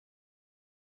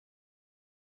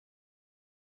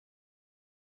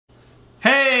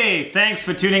Hey, thanks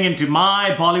for tuning into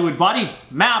my Bollywood Body।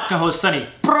 मैं आपका host Sunny.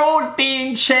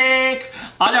 Protein shake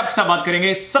आज आपके साथ बात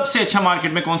करेंगे सबसे अच्छा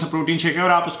मार्केट में कौन सा प्रोटीन शेक है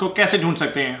और आप उसको कैसे ढूंढ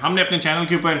सकते हैं। हमने अपने चैनल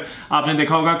के ऊपर आपने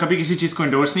देखा होगा कभी किसी चीज को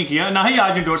एंडोर्स नहीं किया, ना ही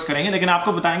आज एंडोर्स करेंगे, लेकिन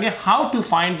आपको बताएंगे how to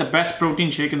find the best protein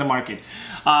shake in the market.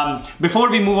 Before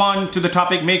we move on to the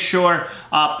topic, make sure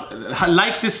आप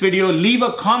like this video, leave a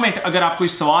comment अगर आप कोई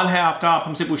सवाल है आपका, आप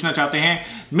हमसे पूछना चाहते हैं।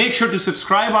 Make sure to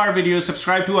subscribe our video,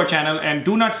 subscribe to our channel and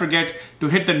do not forget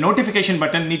to hit the notification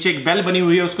button। नीचे एक बेल बनी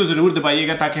हुई है, उसको जरूर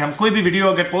दबाइएगा ताकि हम कोई भी वीडियो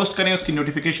अगर पोस्ट करें उसकी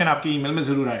नोटिफिकेशन आपकी ईमेल में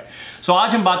जरूर आए। So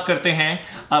आज हम बात करते हैं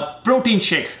प्रोटीन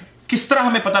शेक। किस तरह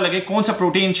हमें पता लगे कौन सा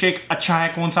प्रोटीन शेक अच्छा है,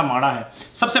 कौन सा माड़ा है।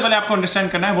 सबसे पहले आपको अंडरस्टैंड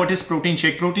करना है what is protein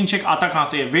shake. Protein shake आता कहां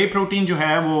से है। वे प्रोटीन जो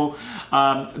है वो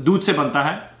दूध से बनता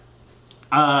है।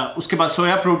 उसके बाद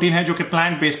सोया प्रोटीन है जो कि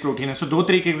प्लांट बेस्ड प्रोटीन है। सो दो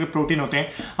तरीके के प्रोटीन होते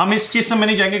हैं। हम इस चीज से में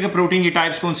नहीं जाएंगे कि प्रोटीन की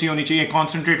टाइप्स कौन सी होनी चाहिए,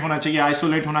 कॉन्सेंट्रेट होना चाहिए,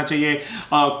 आइसोलेट होना चाहिए,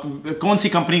 कौन सी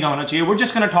कंपनी का होना चाहिए। वो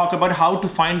just gonna talk about how to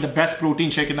find the best protein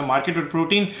shake in the market. और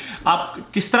प्रोटीन आप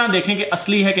किस तरह देखें कि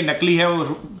असली है कि नकली है।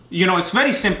 और you know it's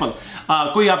very simple.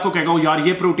 कोई आपको कहेगा यार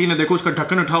ये प्रोटीन है, देखो उसका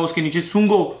ढक्कन उठाओ, उसके नीचे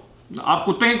सूंघो। आप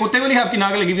कुत्ते हैं, कुत्ते वाली आपकी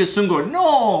नाक लगी हुई है, सुंगो।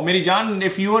 नो मेरी जान,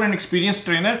 if you are an experience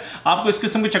trainer, आपको इस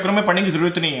किस्म के चक्रों में पड़ने की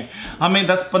जरूरत नहीं है। हमें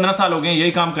 10-15 साल हो गए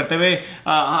यही काम करते हुए।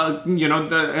 यू नो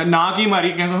नाक ही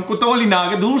मारी, कुत्तों वाली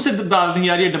नाक दूर से डाल दी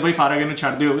यार, ये डब्बा ही फारा के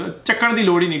छड़ दो, चक्कर की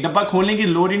लोड़ ही नहीं, डब्बा खोलने की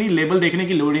लोड़ ही नहीं, लेबल देखने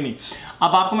की लोड़ ही नहीं।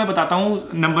 अब आपको मैं बताता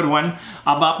हूं नंबर 1,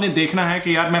 अब आपने देखना है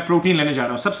कि यार मैं प्रोटीन लेने जा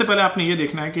रहा हूं। सबसे पहले आपने ये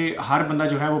देखना है कि हर बंदा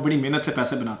जो है वो बड़ी मेहनत से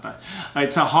पैसे बनाता है।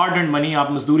 It's a hard earned money.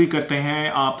 आप मजदूरी करते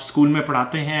हैं, आप स्कूल में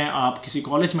पढ़ाते हैं, आप किसी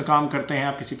कॉलेज में काम करते हैं,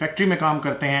 आप किसी फैक्ट्री में काम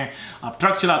करते हैं, आप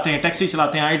ट्रक चलाते हैं, टैक्सी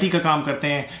चलाते हैं, IT का काम करते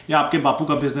हैं, या आपके बापू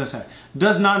का बिजनेस है।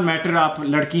 डज नॉट मैटर आप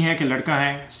लड़की हैं कि लड़का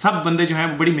हैं, सब बंदे जो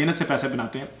हैं वो बड़ी मेहनत से पैसे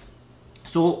बनाते हैं।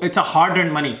 So it's a hard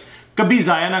earned money. कभी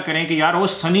जाया ना करें कि यार वो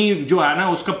सनी जो है ना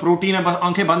उसका प्रोटीन है, बस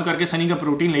आंखें बंद करके सनी का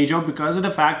प्रोटीन ले जाओ, बिकॉज ऑफ द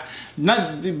फैक्ट ना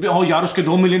हो यार उसके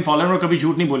 2 मिलियन फॉलोअर और कभी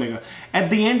झूठ नहीं बोलेगा। At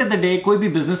the end of the day कोई भी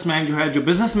बिजनेसमैन जो है, जो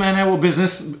बिजनेसमैन है वो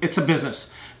बिजनेस, इट्स अ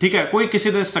बिजनेस, ठीक है। कोई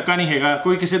किसी से सक्का नहीं हैगा,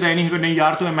 कोई किसी से नहीं है नहीं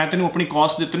यार तो मैं तेन अपनी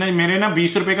कॉस्ट देते ना, मेरे ना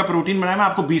 20 रुपए का प्रोटीन बनाया, मैं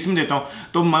आपको 20 में देता हूँ,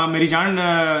 तो मेरी जान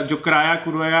जो किराया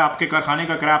कुराया, आपके कारखाने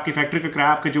का किराया, आपकी फैक्ट्री का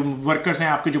किराया, आपके जो वर्कर्स हैं,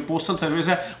 आपके जो पोस्टल सर्विस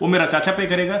है, वो मेरा चाचा पे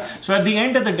करेगा। सो at the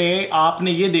end of the day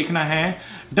आपने ये देखना है,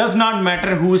 does not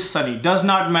matter who is Sunny, does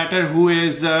not matter who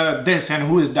is this and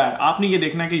who is that. आपने ये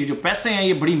देखना है कि ये जो पैसे हैं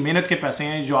ये बड़ी मेहनत के पैसे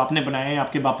हैं, जो आपने बनाए हैं,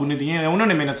 आपके बापू ने दिए हैं,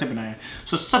 उन्होंने मेहनत से बनाए हैं।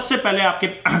 सो सबसे पहले आपके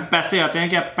पैसे आते हैं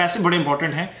कि आप पैसे बड़े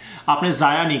इंपॉर्टेंट हैं, आपने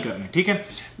जाया नहीं करने, ठीक है।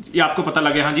 ये आपको पता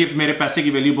लगे हाँ जी मेरे पैसे की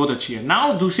वैल्यू बहुत अच्छी है।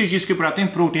 नाउ दूसरी चीज के ऊपर आते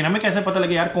हैं, प्रोटीन। हमें कैसे पता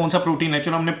लगे यार कौन सा प्रोटीन है।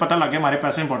 चलो हमने पता लग गया हमारे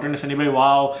पैसे इंपॉर्टेंट है, सनी भाई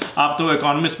वाह आप तो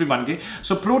इकोनॉमिस्ट भी बन गए।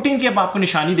 सो प्रोटीन की अब आपको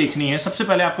निशानी देखनी है। सबसे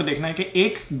पहले आपको देखना है कि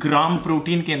 1 ग्राम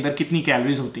प्रोटीन के अंदर कितनी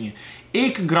कैलोरीज होती हैं।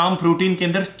 1 ग्राम प्रोटीन के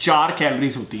अंदर 4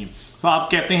 कैलोरीज होती हैं। तो आप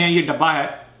कहते हैं ये डब्बा है,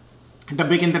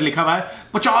 डब्बे के अंदर लिखा हुआ है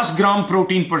 50 ग्राम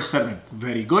प्रोटीन पर serving.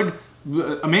 Very good,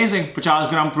 amazing. 50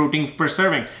 gram protein पर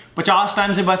सर्विंग, 50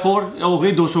 टाइम्स बाय 4 हो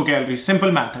गई 200 कैलोरी।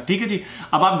 सिंपल मैथ है, ठीक है जी।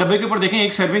 अब आप डब्बे के ऊपर देखें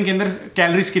एक सर्विंग के अंदर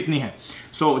कैलोरीज कितनी है।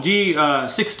 सो जी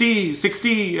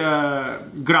 60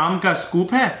 ग्राम का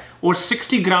स्कूप है और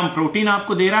 60 ग्राम प्रोटीन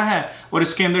आपको दे रहा है और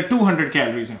इसके अंदर 200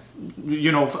 कैलोरीज हैं।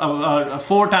 You know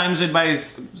 4 times it by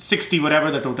 60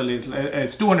 whatever the total is,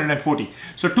 it's 240।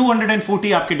 सो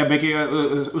 240 आपके डब्बे के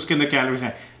उसके अंदर कैलोरीज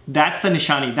हैं। That's the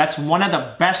निशानी, that's one of the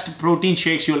best protein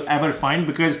shakes you'll ever find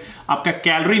because आपका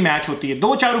कैलोरी मैच होती है।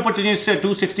 2-4 ऊपर चीजें इससे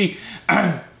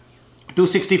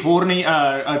 264 नहीं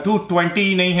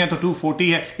 220 नहीं है तो 240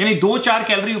 है, यानी 2-4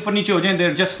 कैलोरी ऊपर नीचे हो जाए,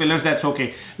 there just fillers, that's okay.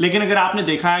 लेकिन अगर आपने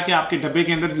देखा है कि आपके डब्बे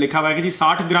के अंदर लिखा हुआ है कि जी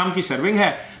 60 ग्राम की सर्विंग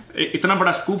है, इतना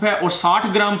बड़ा स्कूप है और 60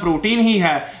 ग्राम प्रोटीन ही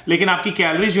है, लेकिन आपकी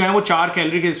कैलोरीज जो है वो 4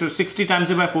 कैलोरी के 60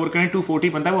 टाइम्स बाय 4 करें 240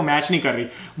 बनता है, वो मैच नहीं कर रही,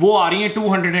 वो आ रही है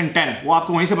 210। वो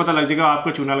आपको वहीं से पता लग जाएगा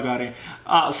आपका चूना लगा रहे हैं।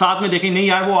 साथ में देखें नहीं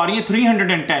यार वो आ रही है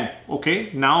 310। ओके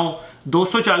नाउ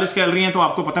 240 कैलोरी हैं तो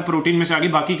आपको पता है प्रोटीन में से आ गई,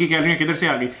 बाकी की कैलोरियां किधर से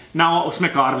आ गई। ना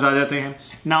उसमें कार्ब्स आ जाते हैं,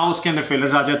 ना उसके अंदर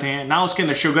फिलर्स आ जाते हैं, ना उसके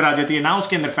अंदर शुगर आ जाती है, ना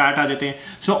उसके अंदर फैट आ जाते हैं।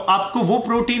 सो आपको वो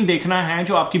प्रोटीन देखना है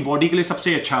जो आपकी बॉडी के लिए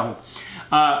सबसे अच्छा हो।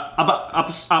 अब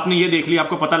आपने ये देख लिया,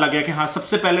 आपको पता लग गया कि हाँ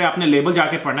सबसे पहले आपने लेबल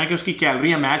जाके पढ़ना है कि उसकी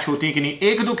कैलोरियां मैच होती हैं कि नहीं।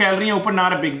 1-2 कैलोरियां ऊपर ना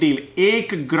बिग डील।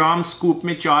 1 ग्राम स्कूप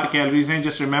में 4 कैलोरीज हैं,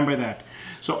 जस्ट रिमेंबर दैट।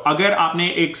 सो अगर आपने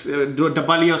एक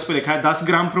डब्बा लिया उस पर लिखा है 10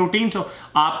 ग्राम प्रोटीन, तो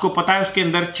आपको पता है उसके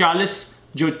अंदर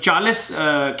 40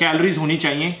 कैलोरीज होनी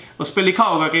चाहिए। उस पर लिखा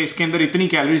होगा कि इसके अंदर इतनी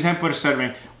कैलोरीज हैं पर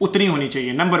सर्विंग, उतनी होनी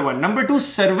चाहिए। नंबर 1। नंबर 2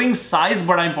 सर्विंग साइज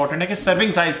बड़ा इंपॉर्टेंट है कि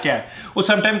सर्विंग साइज क्या है। वो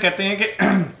समटाइम कहते हैं कि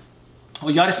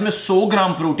यार इसमें 100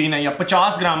 ग्राम प्रोटीन है या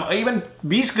 50 ग्राम, इवन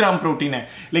 20 ग्राम प्रोटीन है,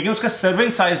 लेकिन उसका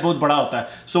सर्विंग साइज बहुत बड़ा होता है।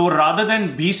 सो रादर देन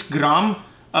 20 ग्राम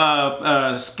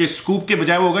के स्कूप के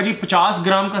बजाय वो होगा जी 50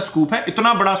 ग्राम का स्कूप है,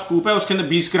 इतना बड़ा स्कूप है, उसके अंदर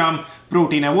 20 ग्राम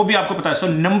प्रोटीन है, वो भी आपको पता है। सो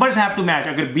नंबर्स हैव टू मैच।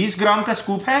 अगर 20 ग्राम का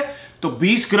स्कूप है तो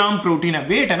 20 ग्राम प्रोटीन है,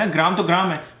 वेट है ना, ग्राम तो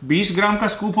ग्राम है, 20 ग्राम का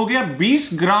स्कूप हो गया, 20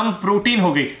 ग्राम प्रोटीन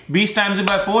हो गई, 20 टाइम्स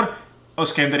बाय 4,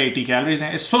 उसके अंदर 80 कैलोरीज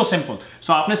हैं। It's so simple.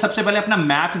 सो आपने सबसे पहले अपना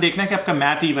मैथ देखना है कि आपका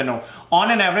मैथ इवन हो।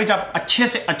 ऑन एन एवरेज आप अच्छे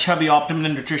से अच्छा भी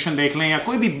ऑप्टिमल न्यूट्रिशन देख लें या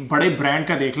कोई भी बड़े ब्रांड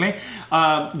का देख लें,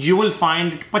 यू विल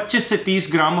फाइंड 25 से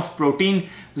 30 gram of protein,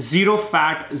 0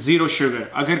 fat 0 sugar.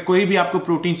 अगर कोई भी आपको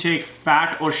प्रोटीन शेक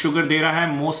फैट और शुगर दे रहा है,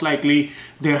 most likely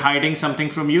they are hiding something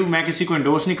from you. मैं किसी को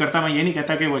एंडोर्स नहीं करता, मैं ये नहीं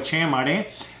कहता कि वो अच्छे हैं माड़े हैं,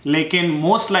 लेकिन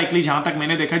मोस्ट लाइकली जहां तक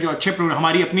मैंने देखा जो अच्छे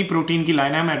हमारी अपनी प्रोटीन की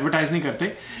लाइन है, हम एडवर्टाइज नहीं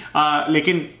करते,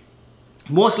 लेकिन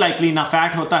मोस्ट लाइकली ना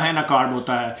फैट होता है ना कार्ब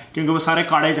होता है, क्योंकि वो सारे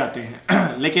काढ़े जाते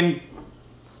हैं लेकिन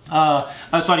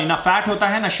सॉरी, ना फैट होता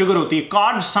है ना शुगर होती है।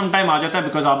 कार्ब समटाइम आ जाता है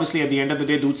because obviously at the end of the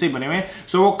day दूध से ही बने हुए हैं।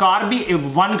 सो वो कार्ब भी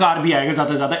 1 कार्ब भी आएगा,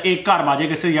 ज्यादा से ज्यादा 1 कार्ब आ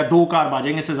जाएगा इससे, या 2 कार्ब आ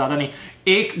जाएंगे, इससे ज्यादा नहीं।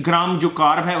 1 ग्राम जो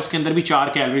कार्ब है उसके अंदर भी 4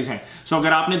 कैलोरीज हैं। सो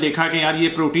अगर आपने देखा कि यार ये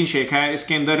प्रोटीन शेक है,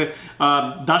 इसके अंदर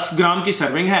 10 ग्राम की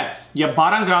सर्विंग है या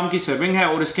 12 ग्राम की सर्विंग है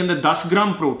और इसके अंदर 10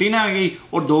 ग्राम प्रोटीन आ गई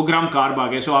और 2 ग्राम कार्ब आ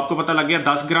गए, सो आपको पता लग गया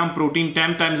 10 gram protein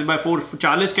 10 times bye 4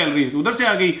 40 calories उधर से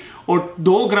आ गई, और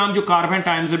 2 ग्राम जो कार्ब है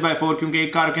टाइम्स बाय 4, क्योंकि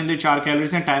एक कार्ब के अंदर 4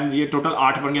 कैलोरीज हैं, टाइम्स ये टोटल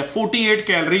 8 बन गया। 48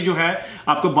 कैलोरी जो है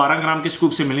आपको 12 ग्राम के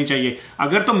स्कूप से मिलनी चाहिए।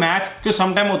 अगर तो मैथ के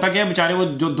समटाइम होता क्या है, बेचारे वो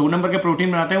जो 2 नंबर के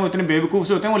प्रोटीन बनाते हैं वो इतने बेवकूफ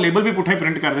से होते हैं, वो लेबल भी पुठे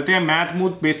प्रिंट कर देते हैं, मैथ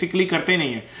मूथ बेसिकली करते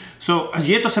नहीं है। सो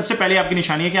ये तो सबसे पहले आपकी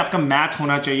निशानी है कि आपका मैथ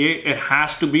होना चाहिए, it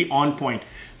has to be on point.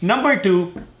 Number 2,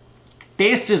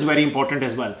 test is very important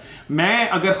as well. मैं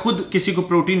अगर खुद किसी को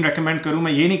प्रोटीन रेकमेंड करूं,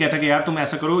 मैं ये नहीं कहता कि यार तुम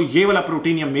ऐसा करो, ये वाला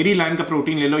प्रोटीन या मेरी लाइन का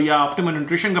प्रोटीन ले लो या ऑप्टिमल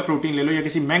न्यूट्रिशन का प्रोटीन ले लो या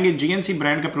किसी महंगे जीएनसी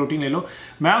ब्रांड का प्रोटीन ले लो।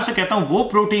 मैं उसे कहता हूं वो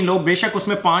प्रोटीन लो, बेशक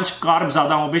उसमें 5 कार्ब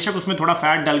ज्यादा हो, बेशक उसमें थोड़ा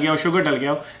फैट डल गया हो, शुगर डल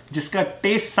गया हो, जिसका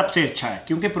टेस्ट सबसे अच्छा है।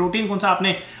 क्योंकि प्रोटीन कौन सा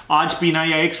आपने आज पीना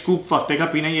या 1 स्कूप हफ्ते का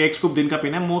पीना या 1 स्कूप दिन का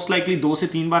पीना है, मोस्ट लाइकली 2 से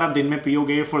 3 बार आप दिन में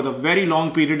पियोगे for the very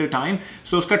long period of time.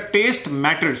 सो उसका test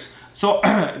matters. So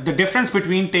the difference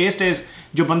between test is,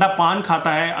 जो बंदा पान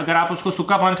खाता है, अगर आप उसको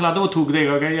सूखा पान खिला दो वो थूक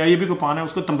देगा, या ये भी कोई पान है,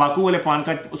 उसको तंबाकू वाले पान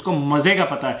का उसको मजे का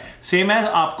पता है। सेम है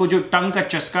आपको जो टंग का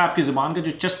चस्का, आपकी जुबान का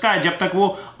जो चस्का है, जब तक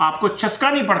वो आपको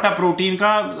चस्का नहीं पड़ता प्रोटीन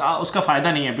का, उसका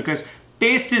फायदा नहीं है। Because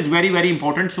test is very very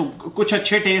important. सो कुछ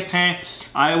अच्छे टेस्ट हैं,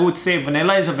 I would say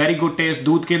vanilla is a very good taste,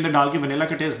 दूध के अंदर डाल के वनीला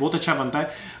का टेस्ट बहुत अच्छा बनता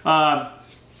है।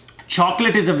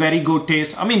 Chocolate is a very good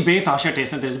taste, I mean बेताशा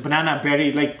test है, बनाना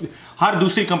बेरी, लाइक हर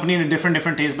दूसरी कंपनी ने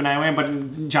डिफरेंट टेस्ट बनाए हुए हैं, बट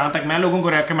जहां तक मैं लोगों को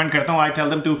रेकमेंड करता हूँ, I tell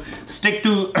them to stick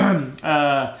to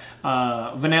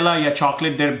vanilla या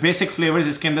चॉकलेट, देयर बेसिक फ्लेवर्स।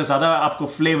 इसके अंदर ज़्यादा आपको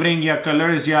फ्लेवरिंग या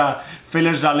कलर्स या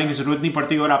फिलर्स डालने की जरूरत नहीं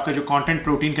पड़ती, और आपका जो कंटेंट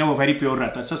प्रोटीन का है वो वेरी प्योर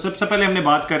रहता है। सो सबसे पहले हमने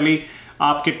बात कर ली,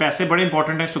 आपके पैसे बड़े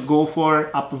इंपॉर्टेंट है, सो गो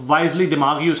फॉर, आप वाइजली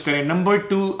दिमाग यूज करें। नंबर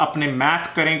 2, अपने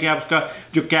मैथ करें कि आप उसका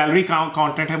जो कैलोरी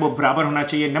कंटेंट है वो बराबर होना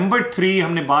चाहिए। नंबर 3,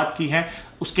 हमने बात की है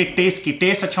उसके टेस्ट की,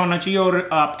 टेस्ट अच्छा होना चाहिए, और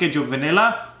आपके जो वनीला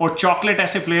और चॉकलेट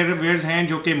ऐसे फ्लेवर्स हैं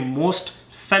जो कि मोस्ट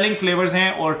सेलिंग फ्लेवर्स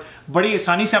हैं और बड़ी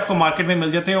आसानी से आपको मार्केट में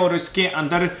मिल जाते हैं, और इसके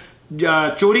अंदर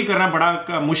चोरी करना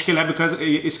बड़ा मुश्किल है, बिकॉज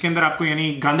इसके अंदर आपको यानी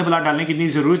गंद बला डालने की इतनी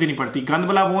जरूरत ही नहीं पड़ती। गंद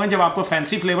बला वो है जब आपको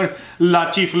फैंसी फ्लेवर,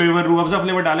 लाची फ्लेवर, रूह अफ़ज़ा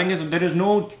फ्लेवर डालेंगे, तो there is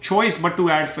no choice but to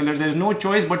add fillers, there is no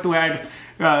choice but to add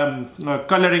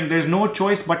colouring, there is no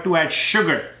choice but to add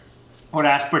sugar or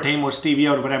aspartame or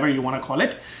stevia or whatever you want to call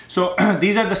it. So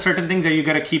these are the certain things that you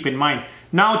got to keep in mind.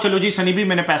 Now चलो जी सनी भी,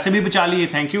 मैंने पैसे भी बचा लिए,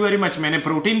 thank you very much, मैंने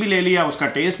protein भी ले लिया, उसका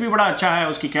टेस्ट भी बड़ा अच्छा है,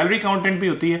 उसकी कैलोरी काउंटेंट भी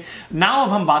होती है। नाउ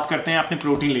अब हम बात करते हैं, आपने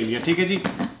प्रोटीन ले लिया, ठीक है जी।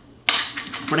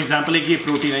 फॉर एग्जाम्पल एक ये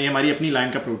प्रोटीन है, ये हमारी अपनी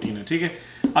लाइन का प्रोटीन है, ठीक है।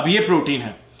 अब ये प्रोटीन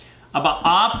है, अब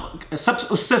आप सब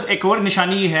उससे एक और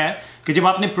निशानी ये है कि जब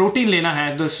आपने प्रोटीन लेना है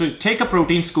तो टेक अ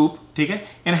प्रोटीन स्कूप, ठीक है,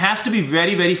 it has to be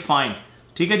very very fine,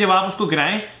 ठीक है। जब आप उसको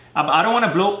गिराएं, अब I don't want to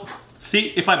blow, see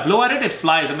if I blow at it, it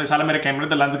flies। अब साला मेरे कैमरे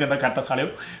तो लेंस गंदा करता साले।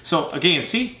 So again,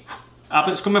 see, आप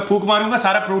इसको मैं फूक मारूंगा,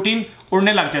 सारा प्रोटीन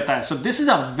उड़ने लग जाता है। So this is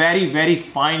a very very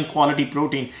fine quality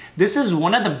protein. This is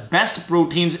one of the best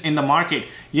proteins in the market.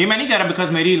 ये मैं नहीं कह रहा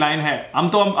because मेरी लाइन है, हम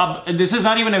तो अब this is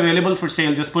not even available for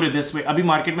sale, just put it this way। अभी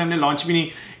मार्केट में हमने लॉन्च भी नहीं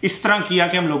इस तरह किया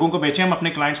कि हम लोगों को बेचें, हम अपने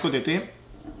क्लाइंट्स को देते हैं।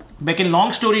 लेकिन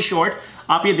लॉन्ग स्टोरी शॉर्ट,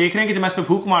 आप ये देख रहे हैं कि जब मैं इस पर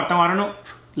फूक मारता हूँ, I don't know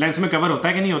लेंस में कवर होता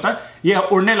है कि नहीं होता, ये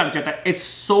उड़ने लग जाता है। It's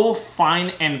so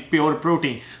fine and pure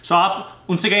protein. सो आप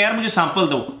उनसे कहें यार मुझे सैंपल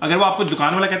दो, अगर वो आपको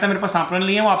दुकान वाला कहता है मेरे पास सैंपल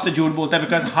नहीं है, वो आपसे झूठ बोलता है,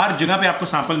 बिकॉज हर जगह पे आपको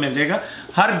सैंपल मिल जाएगा,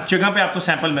 हर जगह पे आपको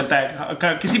सैंपल मिलता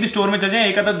है। किसी भी स्टोर में चल जाए,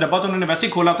 एक आधा डब्बा तो उन्होंने वैसे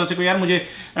ही खोला, तो उसे यार मुझे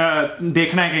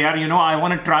देखना है कि यार you know I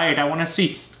want to try it, I want to सी।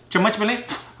 चम्मच में लें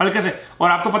हल्के से,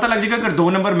 और आपको पता लग जाएगा अगर 2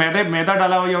 नंबर मैदा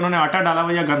डाला हुआ या उन्होंने आटा डाला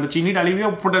हुआ या गंद चीनी डाली हुई है,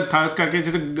 वो थास करके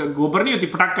जैसे गोबर नहीं होती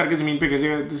पटक करके जमीन पे गिर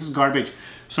जाएगा, this is garbage.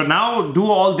 So now do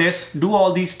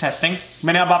all this testing.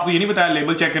 मैंने अब आपको ये नहीं बताया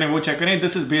लेबल चेक करें वो चेक करें,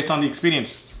 this is based on the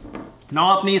experience.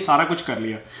 Now आपने ये सारा कुछ कर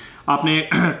लिया, आपने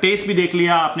टेस्ट भी देख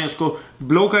लिया, आपने उसको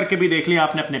ब्लो करके भी देख लिया,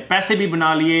 आपने अपने पैसे भी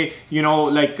बना लिए, यू नो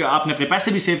लाइक आपने अपने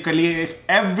पैसे भी सेव कर लिए,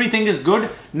 if everything is good.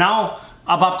 Now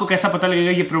अब आपको कैसा पता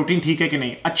लगेगा ये प्रोटीन ठीक है कि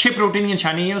नहीं? अच्छे प्रोटीन की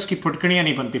निशानी है उसकी फुटकड़ियाँ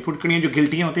नहीं बनती, फुटकड़ियाँ जो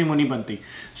गिल्टियाँ होती हैं वो नहीं बनती।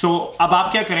 सो अब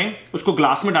आप क्या करें, उसको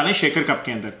ग्लास में डालें शेकर कप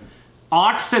के अंदर,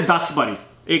 8 से 10 बारी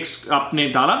एक आपने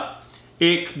डाला,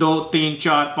 1 2 3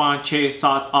 4 5 6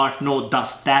 7 8 9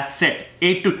 10, दैट्स इट,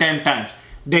 8 to 10 टाइम्स।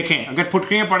 देखें अगर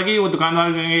फुटकड़ियाँ पड़ गई वो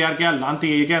दुकानदार कहेंगे यार क्या लानती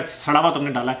है, ये क्या सड़ा हुआ तुमने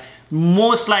डाला है।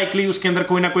 मोस्ट लाइकली उसके अंदर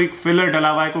कोई ना कोई फिलर डला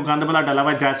हुआ है, कोई गंद वाला डला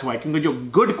हुआ है, दैट्स व्हाई। क्योंकि जो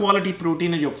गुड क्वालिटी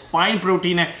प्रोटीन है, जो फाइन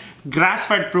प्रोटीन है, ग्रास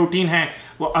फेड प्रोटीन है,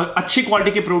 वो अच्छी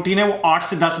क्वालिटी के प्रोटीन है, वो 8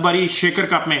 से 10 बारी शेकर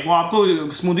कप में, वो आपको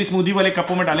स्मूदी वाले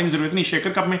कपों में डालने की जरूरत नहीं, शेकर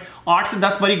कप में 8 से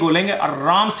 10 बारी गोलेंगे,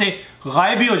 आराम से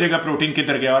गायब भी हो जाएगा प्रोटीन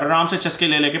किधर गया, और आराम से चस्के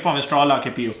ले लेके भावें स्ट्रॉ ला के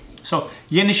पियो। सो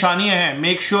ये निशानियां हैं,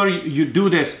 make sure you do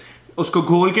this. उसको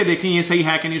घोल के देखें ये सही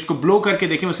है कि नहीं, उसको ब्लो करके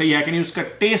देखें वो सही है कि नहीं, उसका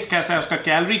टेस्ट कैसा है, उसका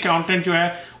कैलोरी कंटेंट जो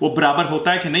है वो बराबर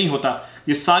होता है कि नहीं होता।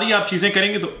 ये सारी आप चीजें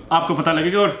करेंगे तो आपको पता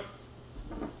लगेगा। और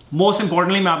मोस्ट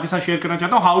इंपॉर्टेंटली मैं आपके साथ शेयर करना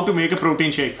चाहता हूं how to make a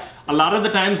protein shake. A lot of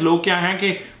the times लोग क्या हैं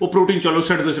कि वो प्रोटीन चलो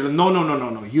सेट दो, no no no no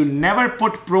no, you never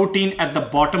put protein at the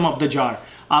bottom of the jar.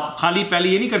 आप खाली पहले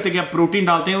ये नहीं करते कि आप प्रोटीन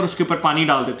डालते हैं और उसके ऊपर पानी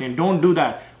डाल देते हैं, don't do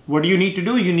that. What you need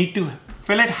to do, you need to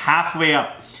fill it half way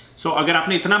up. सो अगर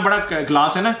आपने इतना बड़ा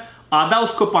ग्लास है ना, आधा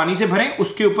उसको पानी से भरें,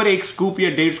 उसके ऊपर 1 स्कूप या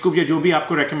 1.5 स्कूप या जो भी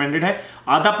आपको रेकमेंडेड है,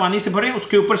 आधा पानी से भरें,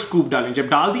 उसके ऊपर स्कूप डालें। जब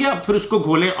डाल दिया फिर उसको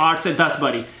घोलें 8 से 10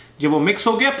 बारी। जब वो मिक्स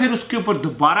हो गया फिर उसके ऊपर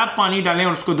दोबारा पानी डालें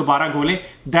और उसको दोबारा घोलें।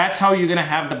 That's how you gonna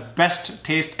have the best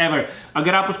test ever.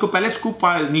 अगर आप उसको पहले स्कूप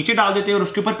नीचे डाल देते हैं और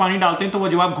उसके ऊपर पानी डालते हैं तो वो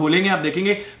जब आप घोलेंगे आप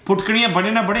देखेंगे फुटकड़ियाँ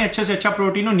बड़े ना बड़े, अच्छे से अच्छा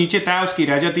प्रोटीन हो, नीचे तय उसकी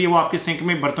रह जाती है, वो आपके सिंक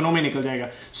में बर्तनों में निकल जाएगा।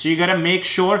 So you gonna make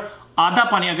sure आधा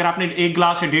पानी, अगर आपने 1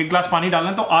 ग्लास या 1.5 ग्लास पानी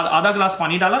डालना तो आधा ग्लास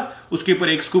पानी डाला, उसके ऊपर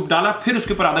 1 स्कूप डाला, फिर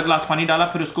उसके ऊपर आधा ग्लास पानी डाला,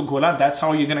 फिर उसको घोला। That's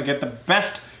how you gonna get the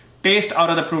best test out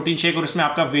of the protein shake, और इसमें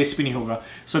आपका वेस्ट भी नहीं होगा।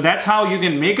 So that's how you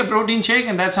can make a protein shake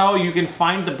and that's how you can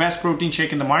find the best protein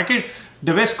shake in the market.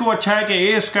 डिविस्को अच्छा है कि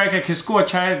ए उसका है कि खिस्को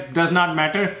अच्छा है, does not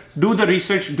matter. Do the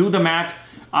research, do the math.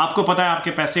 आपको पता है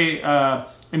आपके पैसे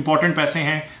इंपॉर्टेंट पैसे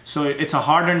हैं, so it's a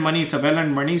hard earn money, it's a well earn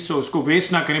money, सो उसको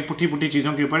वेस्ट ना करें पुट्ठी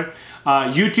चीज़ों के ऊपर।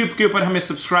 यूट्यूब के ऊपर हमें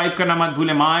सब्सक्राइब करना मत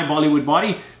भूलें, my Bollywood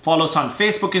body. Follow us on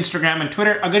Facebook, Instagram and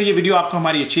Twitter. अगर ये वीडियो आपको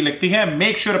हमारी अच्छी लगती है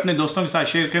मेक श्योर अपने दोस्तों के साथ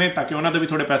शेयर करें ताकि उन्होंने भी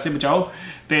थोड़े पैसे बचाओ।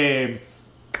 तो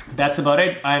that's about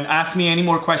it, and ask me any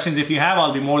more questions if you have,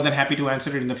 I'll be more than happy to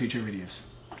answer it in the future videos.